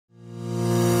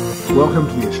Welcome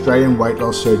to the Australian Weight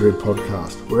Loss Surgery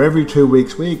Podcast, where every 2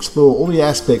 weeks we explore all the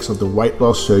aspects of the weight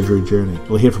loss surgery journey.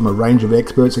 You'll hear from a range of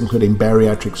experts, including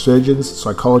bariatric surgeons,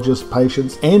 psychologists,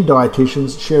 patients, and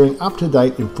dietitians, sharing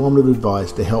up-to-date informative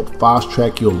advice to help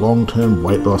fast-track your long-term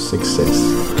weight loss success.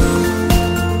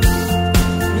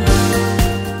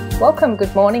 Welcome,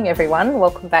 good morning everyone.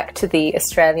 Welcome back to the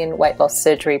Australian Weight Loss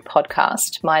Surgery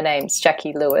Podcast. My name's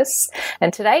Jackie Lewis,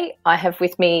 and today I have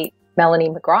with me Melanie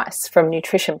McGrice from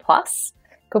Nutrition Plus.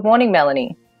 Good morning,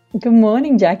 Melanie. Good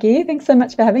morning, Jackie. Thanks so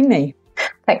much for having me.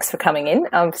 Thanks for coming in.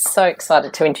 I'm so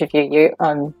excited to interview you.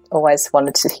 I'm always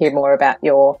wanted to hear more about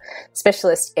your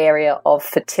specialist area of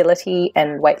fertility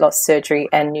and weight loss surgery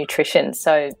and nutrition.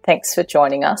 So thanks for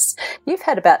joining us. You've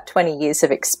had about 20 years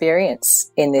of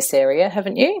experience in this area,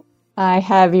 haven't you? I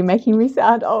have. You're making me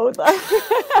sound old. I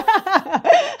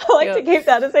like to keep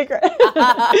that a secret.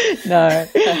 No.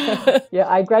 Yeah,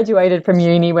 I graduated from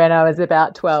uni when I was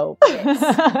about 12.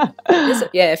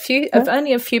 Yes.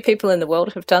 Only a few people in the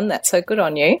world have done that, so good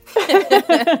on you.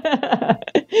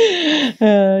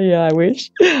 Yeah, I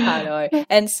wish. I know.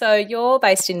 And so you're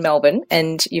based in Melbourne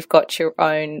and you've got your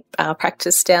own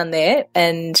practice down there.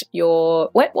 And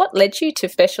what led you to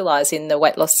specialise in the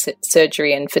weight loss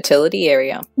surgery and fertility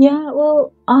area? Yeah,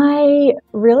 well, I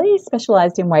really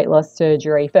specialised in weight loss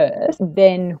surgery first,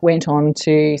 then went on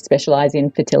to specialise in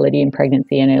fertility and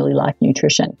pregnancy and early life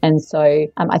nutrition. And so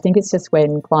I think it's just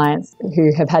when clients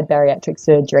who have had bariatric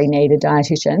surgery need a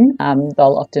dietitian,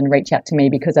 they'll often reach out to me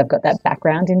because I've got that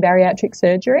background in bariatric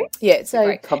surgery. Yeah, it's a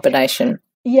great combination.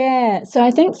 Yeah. So I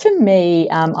think for me,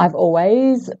 I've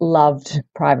always loved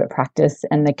private practice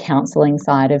and the counselling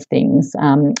side of things.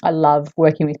 I love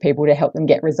working with people to help them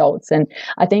get results. And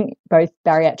I think both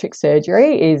bariatric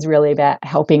surgery is really about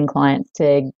helping clients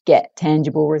to get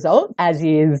tangible results, as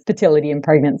is fertility and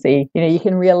pregnancy. You know, you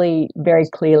can really very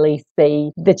clearly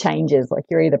see the changes, like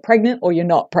you're either pregnant or you're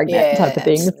not pregnant type of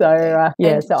thing.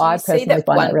 Absolutely. So I personally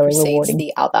find that really rewarding.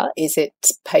 The other, is it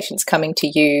patients coming to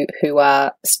you who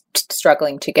are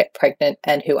struggling to get pregnant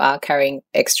and who are carrying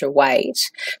extra weight,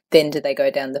 then do they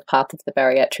go down the path of the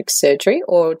bariatric surgery,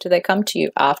 or do they come to you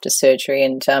after surgery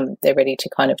and they're ready to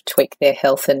kind of tweak their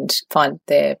health and find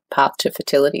their path to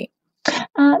fertility?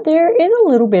 There is a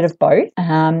little bit of both,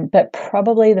 but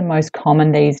probably the most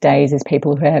common these days is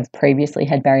people who have previously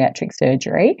had bariatric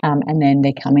surgery and then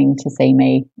they're coming to see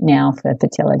me now for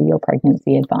fertility or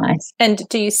pregnancy advice. And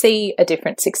do you see a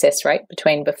different success rate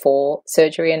between before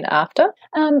surgery and after?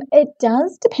 It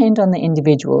does depend on the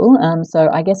individual. So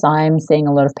I guess I'm seeing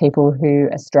a lot of people who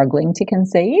are struggling to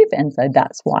conceive, and so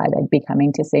that's why they'd be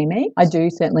coming to see me. I do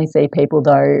certainly see people,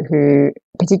 though, who,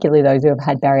 particularly those who have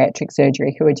had bariatric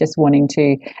surgery, who are just wanting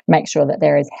to make sure that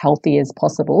they're as healthy as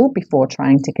possible before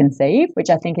trying to conceive, which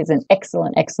I think is an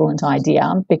excellent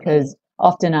idea, because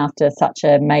often after such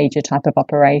a major type of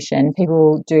operation,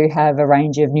 people do have a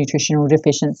range of nutritional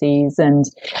deficiencies and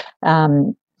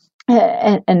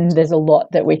there's a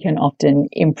lot that we can often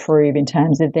improve in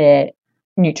terms of their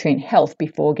nutrient health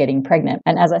before getting pregnant.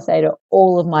 And as I say to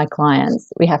all of my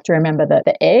clients, we have to remember that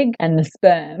the egg and the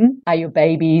sperm are your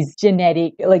baby's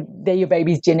they're your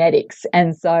baby's genetics.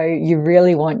 And so you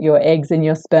really want your eggs and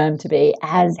your sperm to be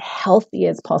as healthy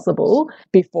as possible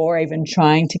before even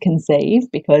trying to conceive,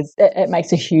 because it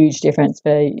makes a huge difference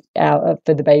for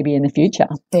the baby in the future.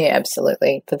 Yeah,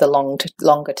 absolutely. For the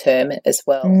longer term as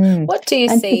well. What do you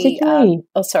see? Sorry.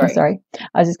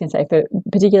 I was just going to say, for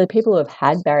particularly people who have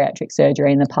had bariatric surgery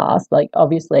in the past, like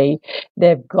obviously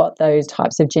they've got those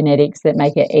types of genetics that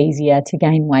make it easier to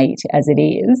gain weight as it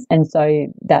is, and so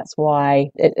that's why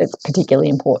it's particularly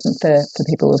important for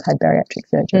people who've had bariatric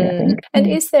surgery, I think. And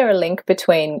is there a link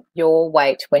between your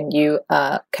weight when you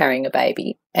are carrying a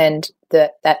baby and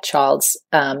that child's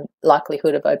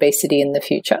likelihood of obesity in the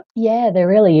future? Yeah, there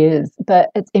really is. But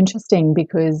it's interesting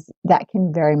because that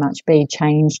can very much be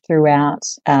changed throughout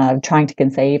trying to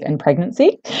conceive and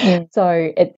pregnancy.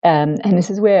 So and this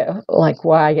is where, like,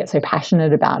 why I get so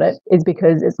passionate about it is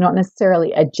because it's not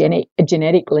necessarily a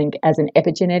genetic link as an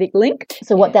epigenetic link.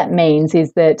 So what that means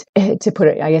is that, to put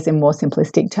it, I guess, in more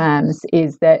simplistic terms,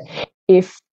 is that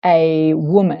if a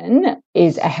woman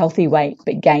is a healthy weight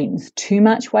but gains too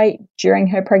much weight during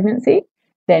her pregnancy,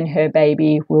 then her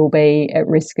baby will be at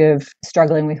risk of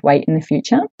struggling with weight in the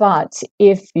future. But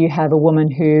if you have a woman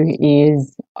who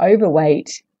is overweight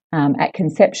at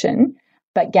conception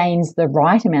but gains the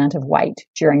right amount of weight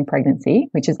during pregnancy,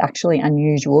 which is actually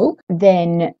unusual,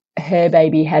 then her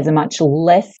baby has a much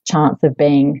less chance of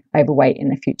being overweight in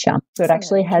the future. So it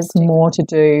actually has more to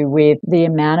do with the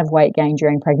amount of weight gain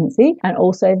during pregnancy and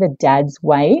also the dad's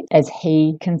weight as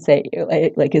he conceives,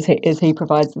 like as he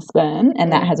provides the sperm,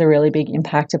 and that has a really big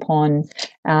impact upon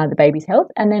the baby's health.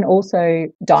 And then also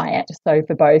diet. So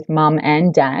for both mum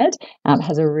and dad,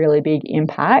 has a really big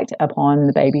impact upon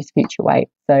the baby's future weight.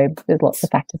 So there's lots of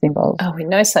factors involved. Oh, we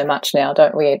know so much now,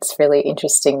 don't we? It's really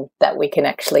interesting that we can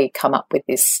actually come up with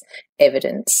this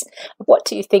evidence. What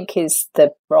do you think is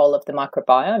the role of the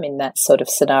microbiome in that sort of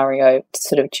scenario,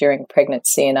 sort of during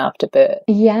pregnancy and after birth?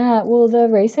 Yeah, well, the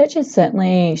research is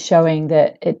certainly showing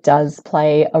that it does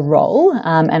play a role.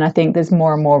 And I think there's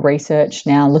more and more research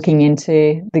now looking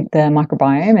into the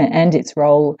microbiome and its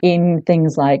role in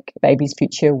things like baby's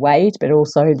future weight, but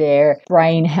also their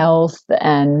brain health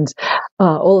and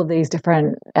all of these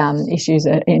different issues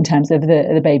in terms of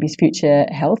the baby's future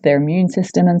health, their immune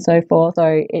system and so forth.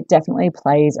 So it definitely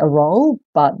plays a role,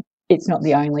 but it's not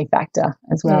the only factor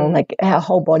as well. Like our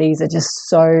whole bodies are just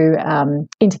so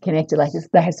interconnected. Like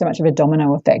they have so much of a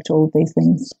domino effect, all of these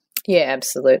things. Yeah,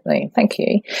 absolutely. Thank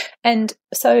you. And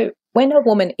so when a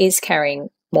woman is carrying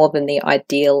more than the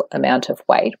ideal amount of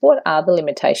weight, what are the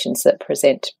limitations that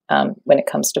present when it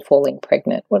comes to falling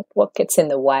pregnant? What gets in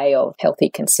the way of healthy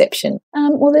conception?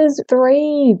 Well, there's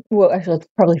actually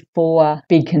probably four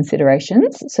big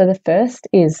considerations. So the first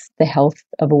is the health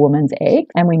of a woman's egg.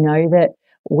 And we know that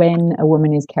when a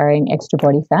woman is carrying extra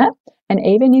body fat, and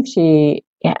even if she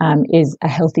is a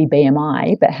healthy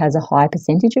BMI but has a high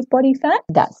percentage of body fat,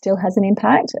 that still has an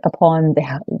impact upon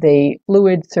the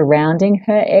fluid surrounding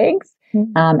her eggs.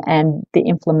 And the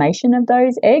inflammation of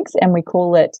those eggs, and we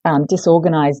call it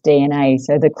disorganized DNA.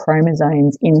 So the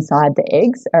chromosomes inside the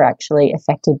eggs are actually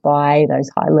affected by those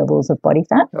high levels of body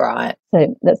fat. Right.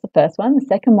 So that's the first one. The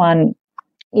second one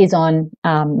is on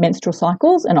menstrual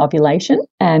cycles and ovulation.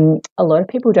 And a lot of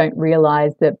people don't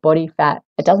realize that body fat,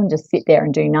 it doesn't just sit there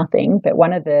and do nothing, but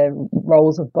one of the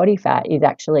roles of body fat is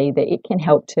actually that it can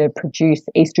help to produce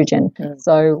estrogen.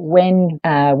 So when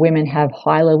women have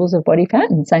high levels of body fat,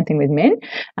 and same thing with men,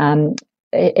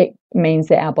 it means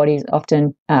that our bodies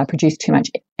often produce too much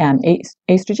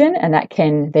estrogen, and that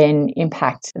can then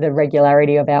impact the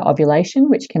regularity of our ovulation,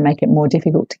 which can make it more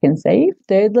difficult to conceive.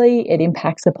 Thirdly, it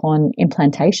impacts upon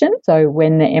implantation. So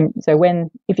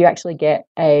if you actually get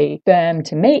a sperm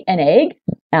to meet an egg,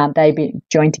 they be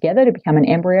joined together to become an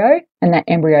embryo, and that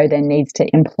embryo then needs to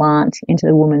implant into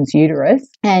the woman's uterus.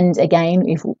 And again,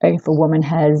 if a woman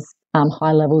has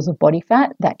high levels of body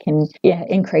fat, that can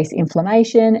increase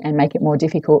inflammation and make it more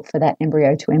difficult for that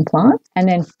embryo to implant. And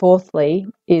then fourthly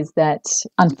is that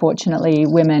unfortunately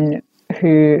women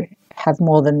who have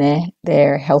more than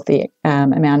their healthy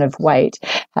amount of weight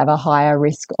have a higher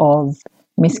risk of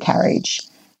miscarriage.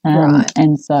 Right.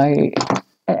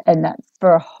 And that's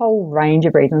for a whole range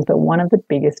of reasons, but one of the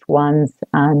biggest ones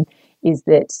is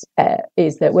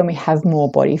that when we have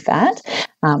more body fat,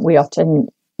 we often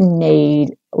need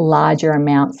larger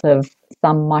amounts of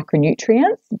some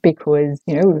micronutrients because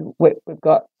we've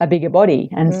got a bigger body,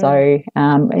 and so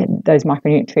those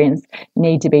micronutrients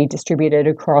need to be distributed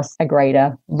across a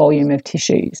greater volume of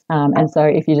tissues. And so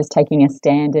if you're just taking a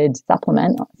standard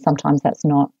supplement, sometimes that's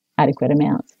not adequate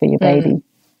amounts for your baby.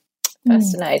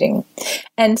 Fascinating.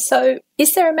 And so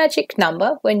is there a magic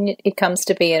number when it comes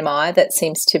to BMI that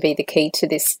seems to be the key to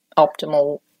this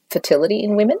optimal fertility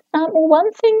in women? Well,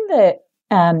 one thing that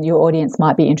your audience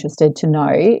might be interested to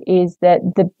know is that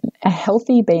a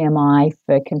healthy BMI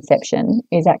for conception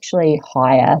is actually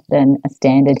higher than a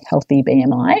standard healthy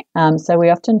BMI. So we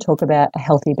often talk about a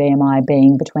healthy BMI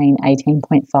being between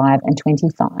 18.5 and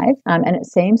 25. And it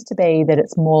seems to be that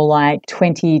it's more like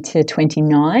 20 to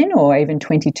 29 or even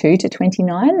 22 to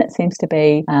 29 that seems to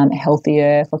be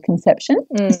healthier for conception.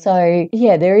 So,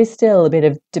 there is still a bit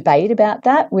of debate about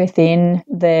that within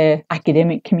the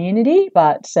academic community,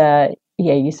 but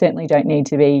you certainly don't need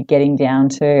to be getting down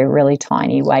to really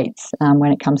tiny weights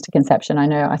when it comes to conception. I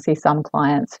know I see some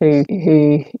clients who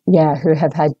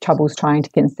have had troubles trying to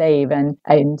conceive and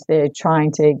they're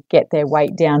trying to get their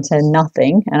weight down to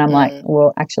nothing. And I'm like,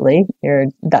 well, actually,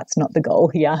 that's not the goal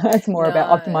here. It's more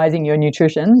about optimizing your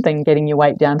nutrition than getting your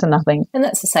weight down to nothing. And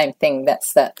that's the same thing.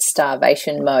 That's that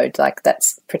starvation mode. Like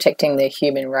that's protecting the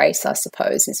human race, I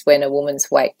suppose, is when a woman's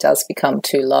weight does become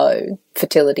too low.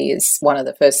 Fertility is one of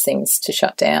the first things to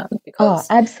shut down because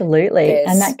absolutely,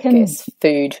 and that can there's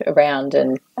food around,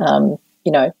 and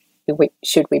your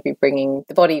should we be bringing,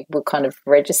 the body will kind of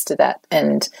register that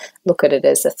and look at it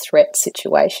as a threat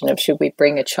situation of should we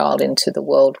bring a child into the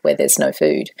world where there's no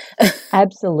food?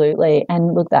 Absolutely.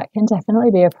 And look, that can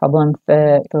definitely be a problem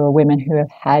for women who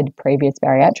have had previous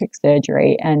bariatric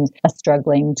surgery and are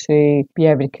struggling to be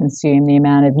able to consume the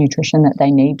amount of nutrition that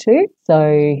they need to.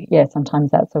 So yeah,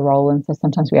 sometimes that's a role. And so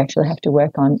sometimes we actually have to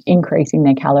work on increasing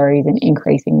their calories and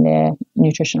increasing their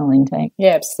nutritional intake.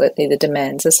 Yeah, absolutely. The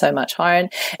demands are so much higher.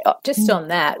 And just on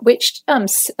that, which are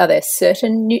there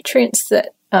certain nutrients that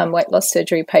weight loss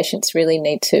surgery patients really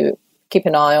need to keep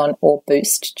an eye on or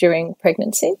boost during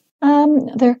pregnancy?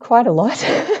 There are quite a lot.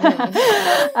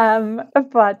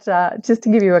 But just to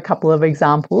give you a couple of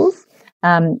examples.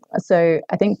 So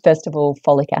I think, first of all,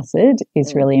 folic acid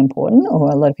is really important, or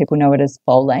a lot of people know it as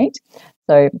folate.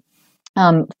 So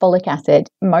folic acid,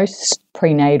 most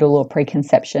prenatal or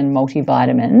preconception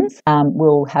multivitamins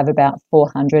will have about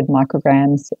 400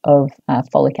 micrograms of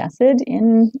folic acid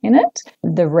in it.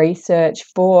 The research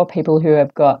for people who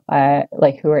have got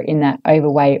who are in that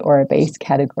overweight or obese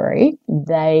category,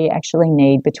 they actually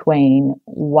need between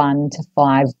 1 to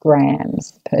 5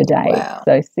 grams per day. Wow.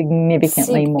 So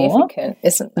significantly more.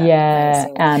 Isn't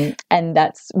that amazing? And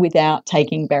that's without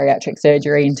taking bariatric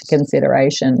surgery into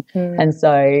consideration. And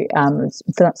so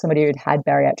for somebody who'd had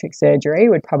bariatric surgery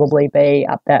would probably be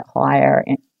up that higher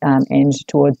end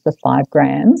towards the 5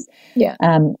 grams. Yeah.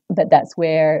 But that's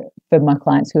where, for my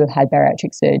clients who have had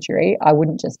bariatric surgery, I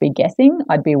wouldn't just be guessing.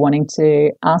 I'd be wanting to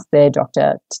ask their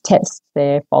doctor to test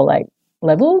their folate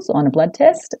levels on a blood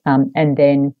test and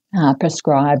then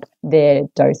prescribe their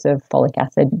dose of folic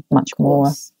acid much more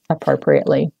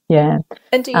appropriately. Yeah.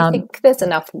 And do you think there's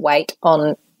enough weight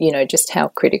on, just how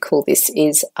critical this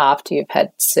is after you've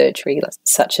had surgery,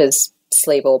 such as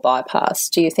sleeve or bypass?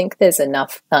 Do you think there's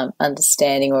enough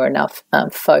understanding or enough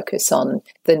focus on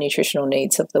the nutritional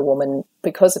needs of the woman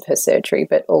because of her surgery,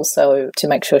 but also to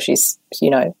make sure she's,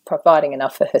 providing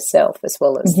enough for herself as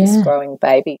well as this growing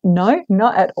baby? No,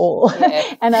 not at all.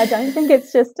 Yeah. And I don't think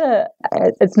it's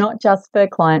it's not just for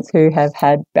clients who have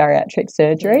had bariatric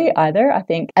surgery either. I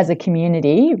think as a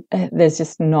community, there's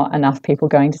just not enough people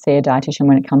going to see a dietitian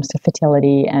when it comes to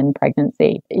fertility and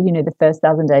pregnancy. The first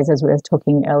 1,000 days, as we were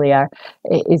talking earlier,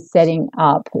 is setting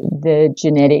up the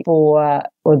genetic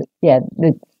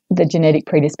the genetic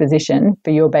predisposition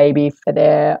for your baby for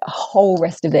their whole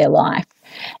rest of their life.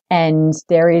 And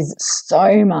there is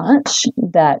so much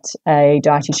that a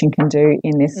dietitian can do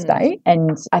in this state.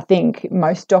 And I think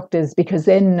most doctors, because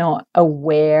they're not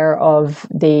aware of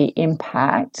the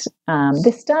impact,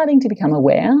 they're starting to become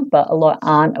aware, but a lot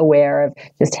aren't aware of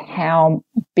just how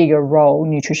big a role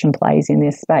nutrition plays in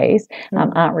this space,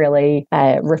 aren't really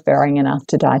referring enough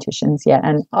to dietitians yet.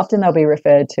 And often they'll be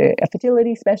referred to a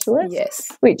fertility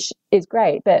specialist, which is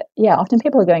great. But yeah, often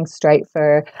people are going straight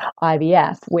for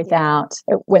IVF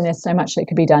when there's so much that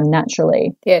could be done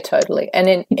naturally. Yeah, totally.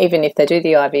 And even if they do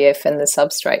the IVF and the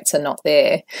substrates are not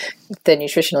there, if they're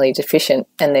nutritionally deficient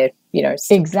and they're,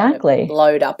 exactly kind of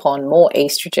load up on more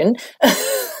estrogen,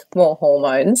 more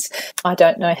hormones, I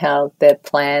don't know how the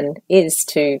plan is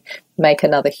to make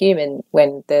another human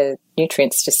when the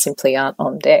nutrients just simply aren't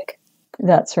on deck.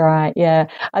 That's right. Yeah.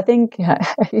 I think,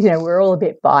 we're all a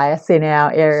bit biased in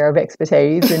our area of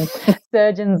expertise, and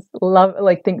surgeons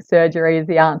think surgery is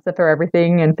the answer for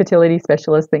everything, and fertility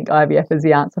specialists think IVF is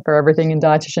the answer for everything, and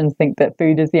dietitians think that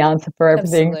food is the answer for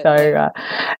everything. Absolutely.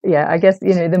 So, I guess,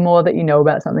 the more that you know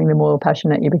about something, the more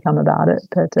passionate you become about it.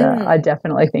 But I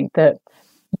definitely think that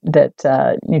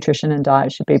nutrition and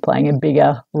diet should be playing a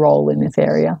bigger role in this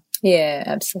area. Yeah,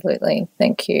 absolutely.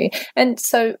 Thank you. And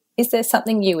so is there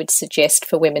something you would suggest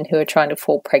for women who are trying to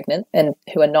fall pregnant and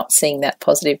who are not seeing that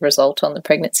positive result on the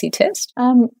pregnancy test?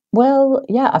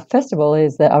 First of all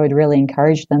is that I would really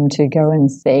encourage them to go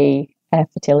and see a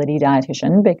fertility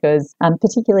dietitian, because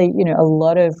particularly, a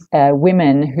lot of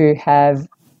women who have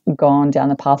gone down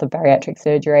the path of bariatric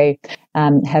surgery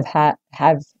have had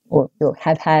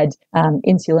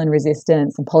insulin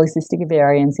resistance and polycystic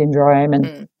ovarian syndrome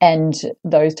and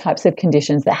those types of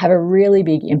conditions that have a really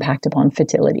big impact upon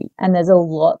fertility. And there's a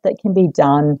lot that can be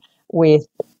done with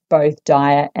both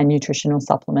diet and nutritional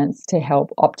supplements to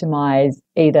help optimize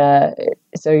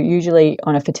so usually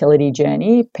on a fertility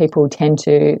journey, people tend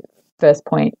to, first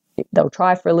point, they'll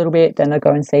try for a little bit, then they'll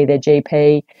go and see their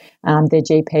GP. Their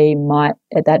GP might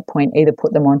at that point either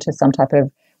put them onto some type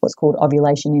of what's called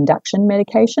ovulation induction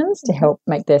medications to help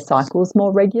make their cycles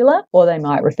more regular, or they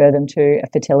might refer them to a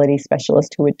fertility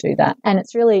specialist who would do that. And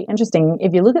it's really interesting,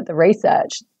 if you look at the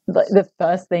research, the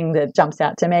first thing that jumps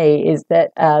out to me is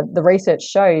that the research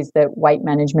shows that weight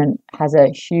management has a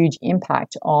huge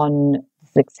impact on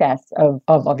success of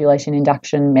ovulation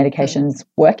induction medications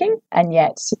working. And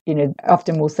yet,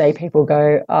 often we'll see people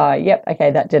go, oh, yep,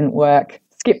 okay, that didn't work.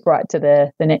 Skip right to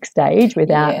the next stage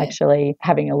without actually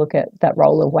having a look at that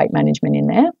role of weight management in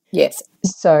there. Yes.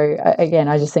 So again,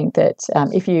 I just think that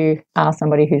if you are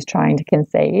somebody who's trying to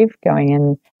conceive, going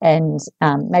in and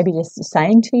maybe just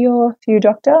saying to your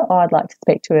doctor, oh, I'd like to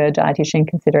speak to a dietitian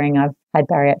considering I've had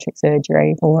bariatric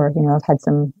surgery, or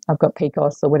I've got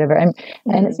PCOS or whatever. And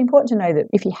it's important to know that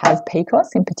if you have PCOS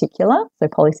in particular, so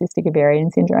polycystic ovarian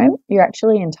syndrome, you're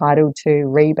actually entitled to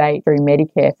rebate through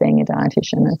Medicare seeing a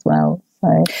dietitian as well.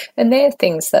 So, and they're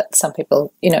things that some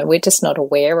people, we're just not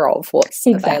aware of what's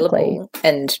available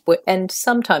and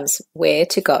sometimes where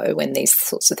to go when these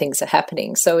sorts of things are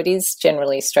happening. So it is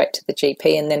generally straight to the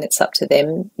GP, and then it's up to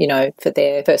them, for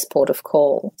their first port of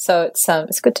call. So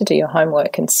it's good to do your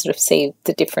homework and sort of see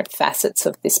the different facets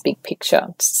of this big picture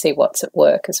to see what's at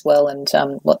work as well, and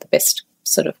what the best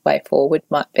sort of way forward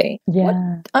might be.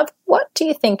 Yeah. What do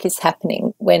you think is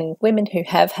happening when women who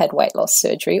have had weight loss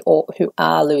surgery or who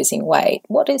are losing weight,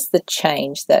 what is the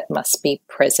change that must be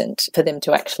present for them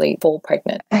to actually fall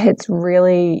pregnant? It's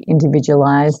really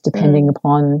individualized depending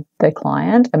upon the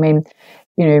client. I mean,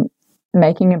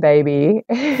 making a baby,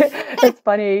 it's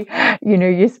funny,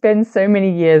 you spend so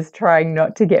many years trying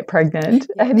not to get pregnant,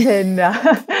 and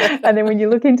then when you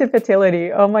look into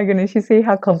fertility, oh my goodness, you see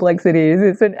how complex it is.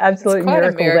 It's an absolute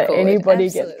miracle that anybody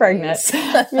gets pregnant.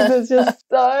 There's just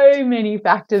so many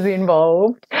factors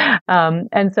involved,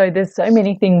 and so there's so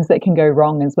many things that can go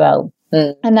wrong as well.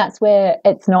 And that's where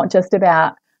it's not just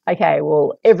about, okay,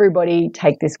 well, everybody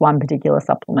take this one particular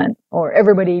supplement or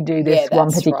everybody do this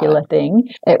one particular thing.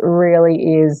 It really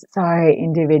is so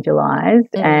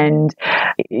individualized. And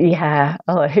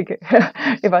like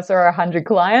if I saw 100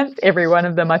 clients, every one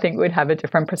of them I think would have a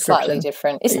different prescription. Slightly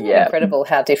different. Isn't it incredible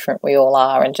how different we all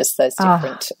are, and just those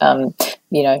different,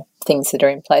 things that are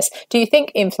in place? Do you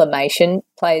think inflammation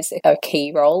plays a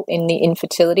key role in the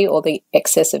infertility, or the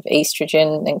excess of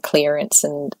estrogen and clearance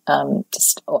and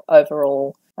just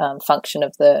overall function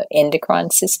of the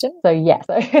endocrine system? So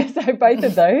so both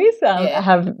of those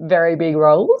have very big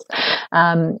roles,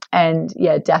 and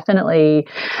definitely,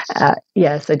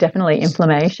 so definitely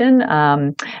inflammation,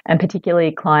 and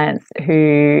particularly clients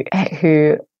who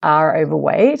are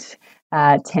overweight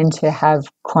tend to have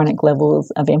chronic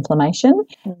levels of inflammation,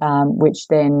 which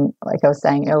then, like I was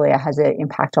saying earlier, has an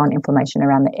impact on inflammation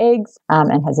around the eggs,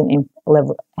 and has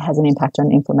an impact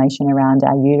on inflammation around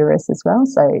our uterus as well.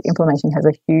 So inflammation has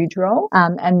a huge role.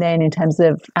 And then in terms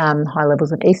of high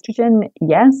levels of estrogen,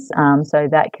 yes, so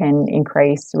that can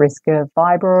increase risk of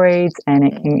fibroids, and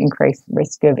it can increase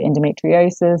risk of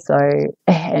endometriosis. So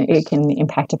it can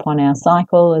impact upon our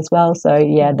cycle as well. So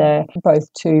they're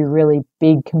both two really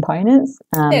big components.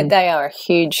 They are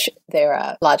huge. They're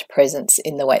a large presence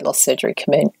in the weight loss surgery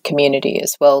community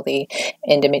as well. The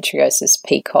endometriosis,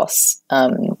 PCOS,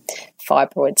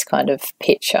 fibroids kind of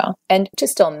picture. And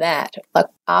just on that, like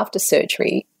after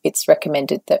surgery, it's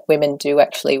recommended that women do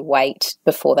actually wait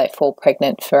before they fall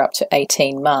pregnant for up to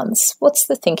 18 months. What's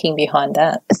the thinking behind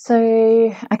that?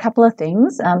 So a couple of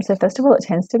things. So first of all, it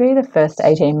tends to be the first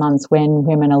 18 months when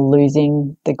women are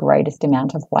losing the greatest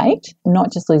amount of weight,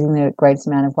 not just losing the greatest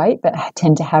amount of weight, but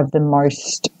tend to have the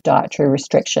most dietary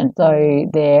restriction. So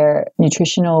their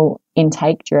nutritional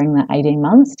intake during the 18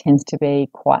 months tends to be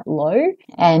quite low,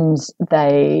 and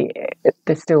they're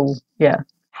still,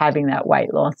 having that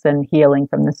weight loss and healing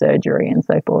from the surgery and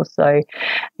so forth. So,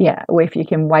 if you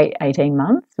can wait 18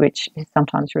 months, which is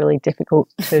sometimes really difficult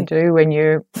to do when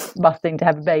you're busting to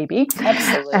have a baby.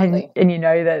 Absolutely. And you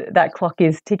know that clock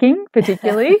is ticking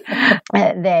particularly,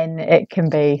 then it can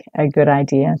be a good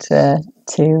idea to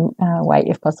wait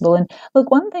if possible. And look,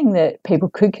 one thing that people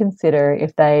could consider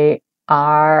if they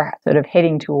are sort of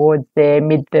heading towards their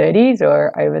mid-30s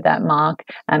or over that mark,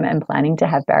 and planning to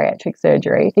have bariatric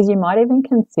surgery, is you might even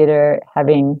consider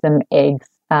having some eggs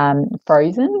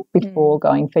frozen before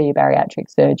going for your bariatric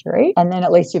surgery, and then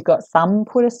at least you've got some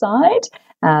put aside.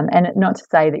 And not to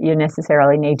say that you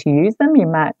necessarily need to use them. You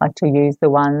might like to use the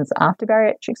ones after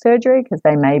bariatric surgery because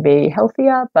they may be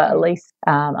healthier, but at least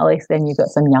then you've got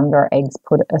some younger eggs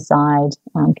put aside.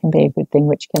 Can be a good thing,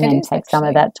 which can then take some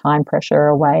of that time pressure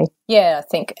away. Yeah, I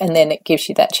think, and then it gives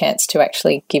you that chance to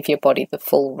actually give your body the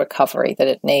full recovery that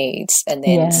it needs, and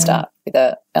then start with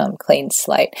a clean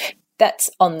slate.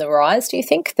 That's on the rise, do you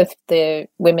think, the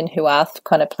women who are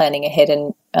kind of planning ahead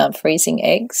and freezing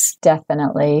eggs?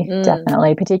 Definitely,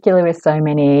 particularly with so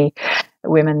many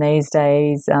women these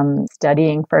days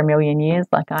studying for a million years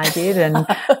like I did and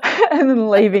and then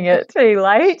leaving it too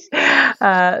late.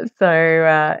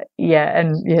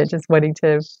 Just wanting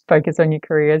to focus on your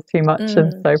careers too much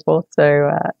and so forth. So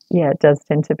it does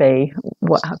tend to be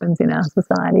what happens in our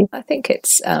society. I think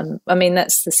it's,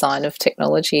 that's the sign of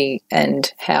technology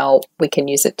and how we can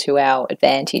use it to our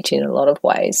advantage in a lot of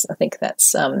ways. I think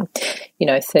that's,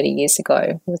 30 years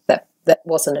ago that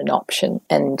wasn't an option,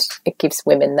 and it gives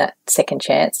women that second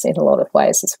chance in a lot of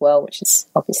ways as well, which is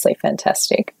obviously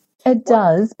fantastic. It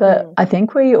does, but I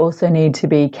think we also need to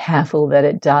be careful that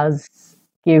it does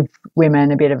give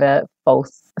women a bit of a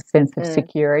false sense of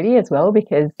security as well,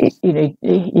 because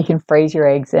you can freeze your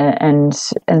eggs and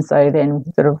so then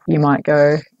sort of you might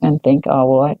go and think, oh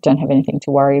well, I don't have anything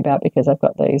to worry about because I've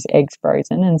got those eggs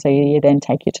frozen, and so you then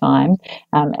take your time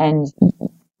and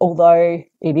although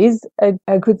it is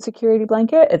a good security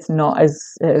blanket, it's not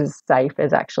as safe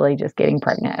as actually just getting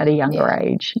pregnant at a younger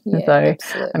age. And so,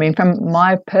 absolutely. I mean, from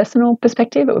my personal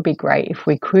perspective, it would be great if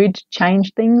we could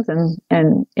change things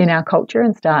and in our culture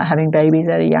and start having babies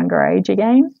at a younger age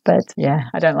again. But yeah,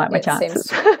 I don't like my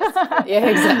chances. Yeah,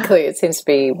 exactly. It seems to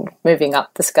be moving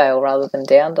up the scale rather than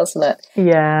down, doesn't it?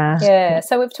 Yeah. Yeah.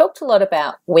 So we've talked a lot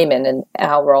about women and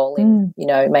our role in,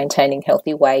 maintaining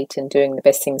healthy weight and doing the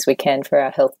best things we can for our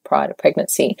health prior to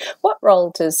pregnancy. What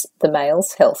role does the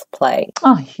male's health play?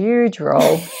 Oh, huge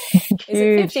role.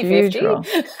 Huge role.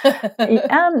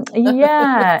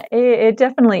 It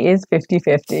definitely is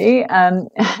 50-50.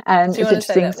 And do you want to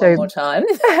say that one more time?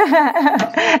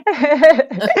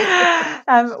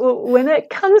 Well, when it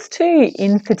comes to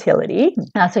infertility,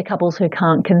 so couples who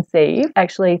can't conceive,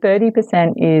 actually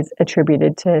 30% is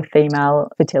attributed to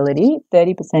female fertility,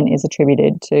 30% is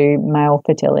attributed to male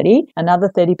fertility, another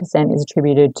 30% is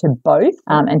attributed to both,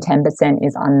 and 10%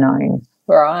 is unknown.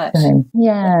 Right.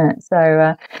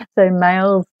 So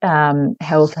males'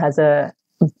 health has a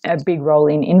big role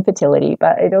in infertility,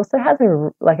 but it also has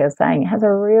it has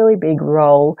a really big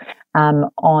role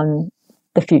on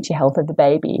the future health of the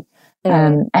baby.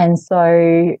 And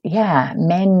so,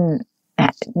 men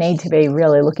need to be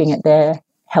really looking at their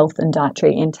health and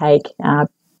dietary intake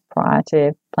prior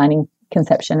to planning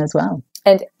conception as well.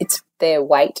 And it's their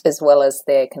weight as well as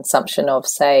their consumption of,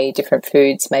 say, different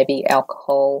foods, maybe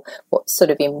alcohol. What sort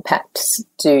of impacts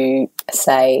do,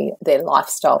 say, their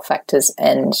lifestyle factors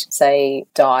and, say,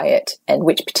 diet, and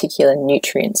which particular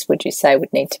nutrients would you say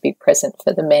would need to be present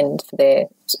for the men for their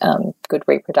good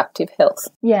reproductive health?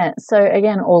 Yeah, so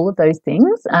again, all of those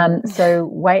things. So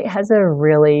weight has a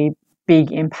really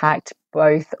big impact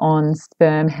both on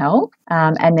sperm health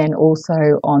and then also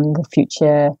on the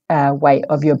future weight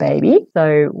of your baby.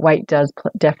 So weight does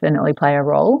definitely play a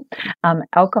role.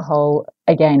 Alcohol,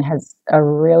 again, has a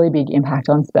really big impact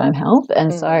on sperm health.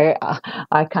 And so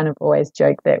I kind of always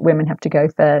joke that women have to go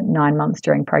for 9 months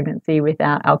during pregnancy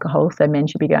without alcohol. So men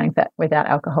should be going without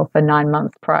alcohol for 9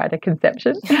 months prior to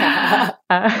conception.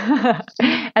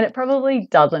 And it probably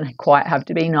doesn't quite have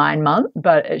to be 9 months,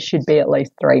 but it should be at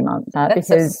least 3 months. That's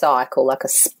a cycle, like a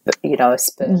sperm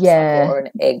cycle or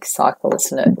an egg cycle,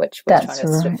 isn't it? Which we're trying to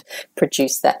sort of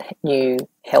produce that new,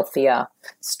 healthier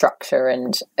structure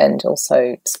and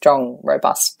also strong,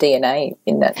 robust DNA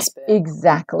in that sperm.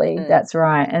 Exactly, that's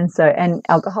right. And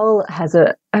alcohol has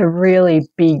a really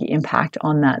big impact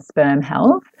on that sperm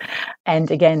health and,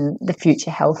 again, the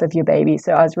future health of your baby.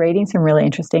 So I was reading some really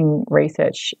interesting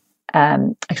research.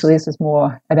 Actually, this was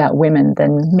more about women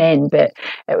than men, but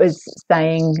it was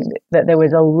saying that there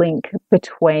was a link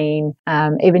between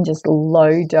even just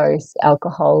low dose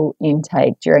alcohol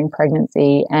intake during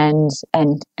pregnancy and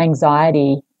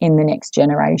anxiety in the next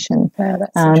generation. Wow,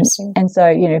 that's interesting. And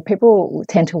so, people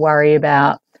tend to worry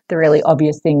about the really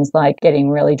obvious things like getting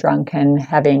really drunk and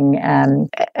having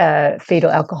fetal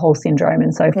alcohol syndrome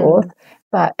and so forth.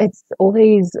 But it's all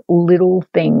these little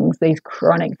things, these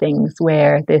chronic things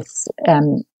where this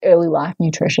early life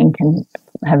nutrition can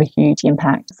have a huge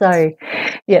impact. So,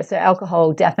 so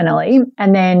alcohol definitely.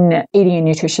 And then eating a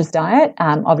nutritious diet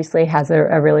obviously has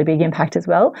a really big impact as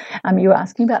well. You were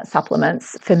asking about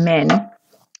supplements for men.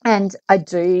 And I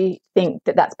do think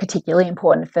that that's particularly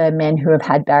important for men who have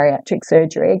had bariatric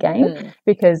surgery again,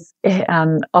 because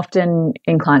often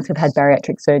in clients who've had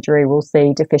bariatric surgery, we'll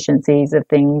see deficiencies of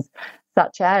things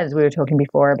such as we were talking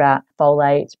before about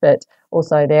folate, but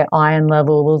also their iron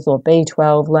levels or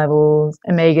B12 levels,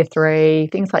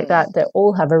 omega-3, things like that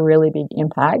all have a really big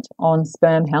impact on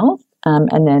sperm health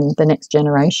and then the next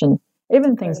generation,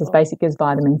 even things as basic as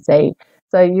vitamin C.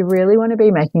 So you really want to be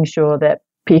making sure that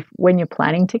when you're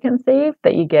planning to conceive,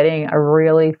 that you're getting a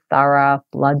really thorough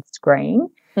blood screen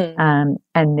and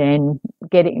then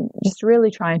just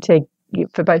really trying to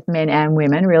for both men and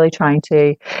women, really trying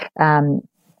to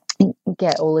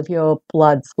get all of your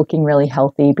bloods looking really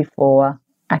healthy before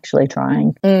actually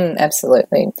trying.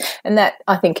 Absolutely. And that,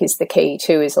 I think, is the key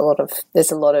too, is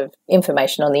there's a lot of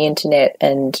information on the internet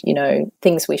and,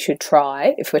 things we should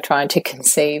try if we're trying to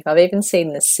conceive. I've even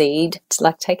seen the seed,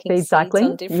 like taking seeds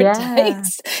on different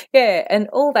days. Yeah, and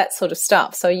all that sort of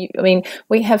stuff. So,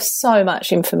 we have so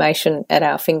much information at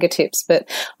our fingertips, but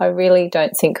I really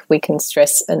don't think we can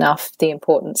stress enough the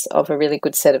importance of a really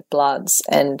good set of bloods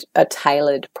and a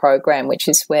tailored program, which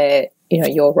is where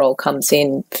your role comes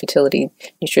in, fertility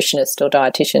nutritionist or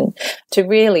dietitian, to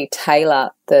really tailor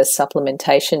the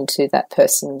supplementation to that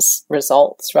person's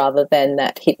results rather than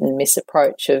that hit and miss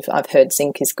approach of I've heard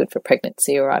zinc is good for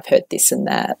pregnancy or I've heard this and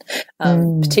that,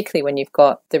 particularly when you've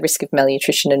got the risk of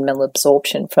malnutrition and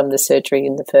malabsorption from the surgery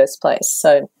in the first place.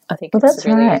 So I think it's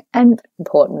really right. And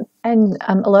important. And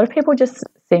a lot of people just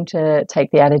seem to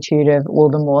take the attitude of, well,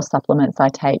 the more supplements I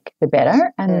take, the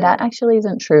better. And that actually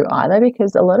isn't true either,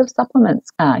 because a lot of supplements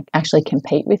actually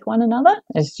compete with one another,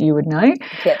 as you would know.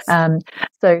 Yes.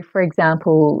 So, for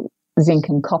example, zinc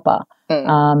and copper,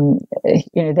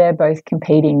 they're both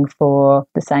competing for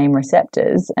the same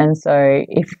receptors. And so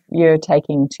if you're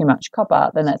taking too much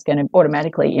copper, then that's going to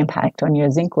automatically impact on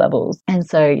your zinc levels. And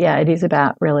so, it is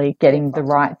about really getting the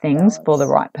right things for the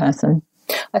right person.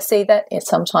 I see that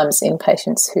sometimes in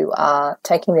patients who are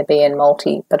taking the BN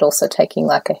multi, but also taking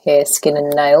like a hair, skin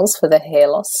and nails for the hair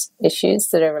loss issues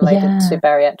that are related to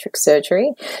bariatric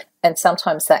surgery. And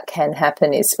sometimes that can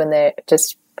happen is when they're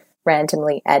just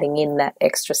randomly adding in that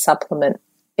extra supplement,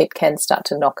 it can start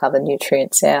to knock other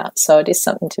nutrients out. So it is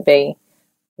something to be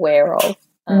aware of.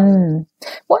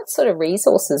 What sort of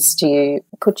resources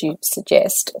could you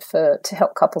suggest to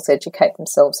help couples educate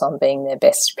themselves on being their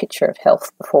best picture of health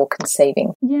before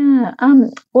conceiving? Yeah,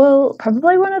 well,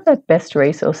 probably one of the best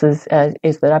resources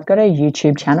is that I've got a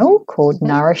YouTube channel called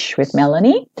Nourish with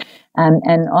Melanie,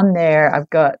 and on there I've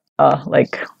got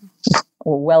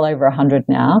well over 100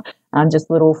 now. Just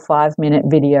little 5-minute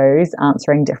videos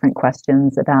answering different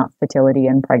questions about fertility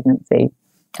and pregnancy.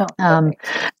 And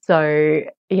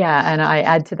I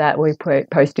add to that, we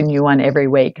post a new one every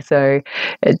week. So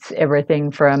it's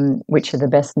everything from which are the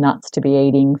best nuts to be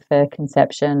eating for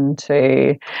conception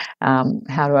to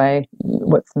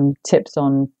what's some tips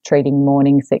on treating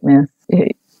morning sickness,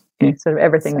 sort of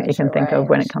everything that you can think of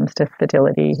when it comes to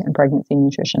fertility and pregnancy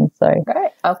nutrition. So great.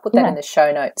 I'll put that in the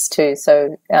show notes too.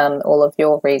 So all of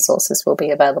your resources will be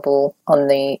available on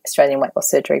the Australian Weight Loss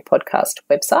Surgery podcast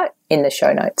website in the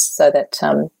show notes, so that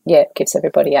it gives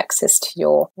everybody access to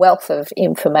your wealth of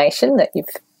information that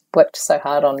you've worked so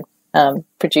hard on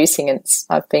producing. And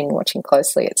I've been watching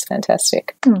closely. It's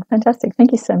fantastic. Fantastic.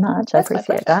 Thank you so much. I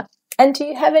appreciate that. And do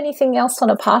you have anything else on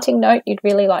a parting note you'd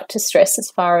really like to stress as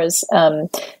far as,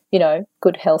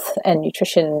 good health and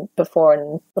nutrition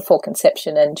before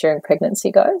conception and during pregnancy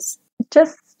goes? I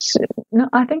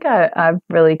think I've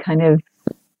really kind of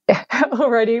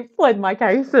already played my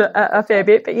case a fair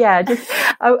bit, but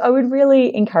I would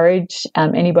really encourage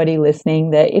anybody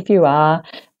listening that if you are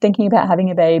thinking about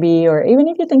having a baby, or even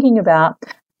if you're thinking about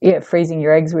freezing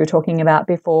your eggs we were talking about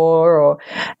before, or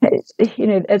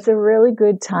it's a really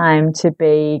good time to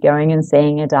be going and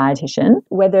seeing a dietitian.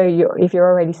 If you're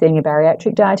already seeing a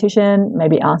bariatric dietitian,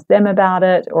 maybe ask them about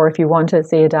it, or if you want to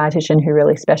see a dietitian who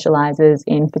really specializes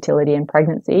in fertility and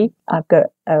pregnancy, I've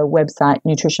got a website,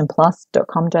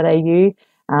 nutritionplus.com.au.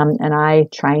 And I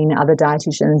train other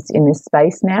dietitians in this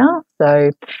space now.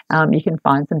 So you can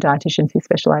find some dietitians who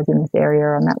specialise in this area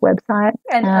on that website.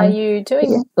 And are you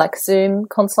doing like Zoom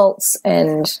consults?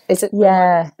 And is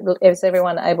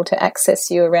everyone able to access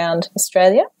you around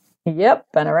Australia? Yep,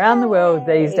 and around the world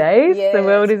these days. Yes. The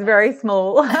world is very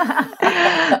small.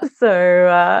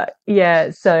 So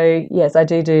yes, I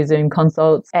do Zoom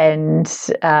consults and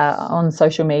on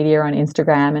social media, on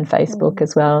Instagram and Facebook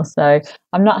as well. So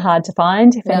I'm not hard to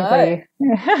find if anybody.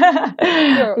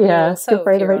 Feel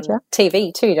free to reach out.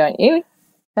 TV too, don't you?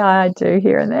 I do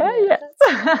here and there.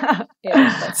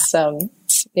 Yes.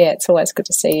 It's always good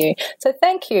to see you. So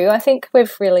thank you. I think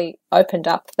we've really opened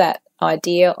up that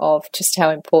idea of just how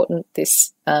important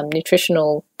this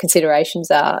nutritional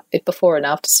considerations are before and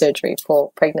after surgery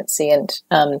for pregnancy, and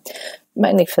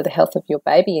mainly for the health of your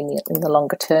baby in the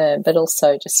longer term, but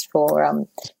also just for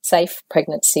safe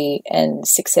pregnancy and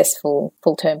successful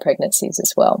full-term pregnancies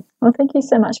as well. Well, thank you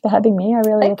so much for having me. I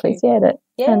really appreciate it.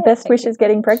 Yeah, and best wishes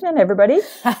getting pregnant, everybody.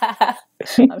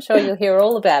 I'm sure you'll hear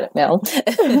all about it, Mel.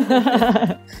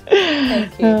 Thank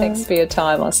you. Thanks for your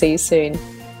time. I'll see you soon.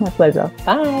 My pleasure.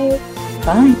 Bye.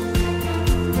 Bye.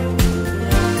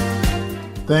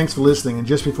 Thanks for listening, and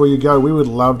just before you go, we would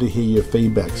love to hear your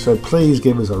feedback, so please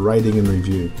give us a rating and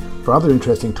review. For other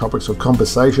interesting topics of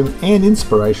conversation and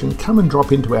inspiration, come and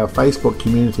drop into our Facebook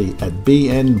community at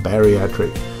BN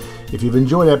Bariatric. If you've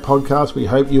enjoyed our podcast, we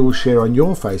hope you will share on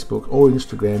your Facebook or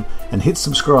Instagram and hit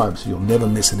subscribe so you'll never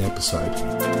miss an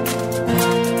episode.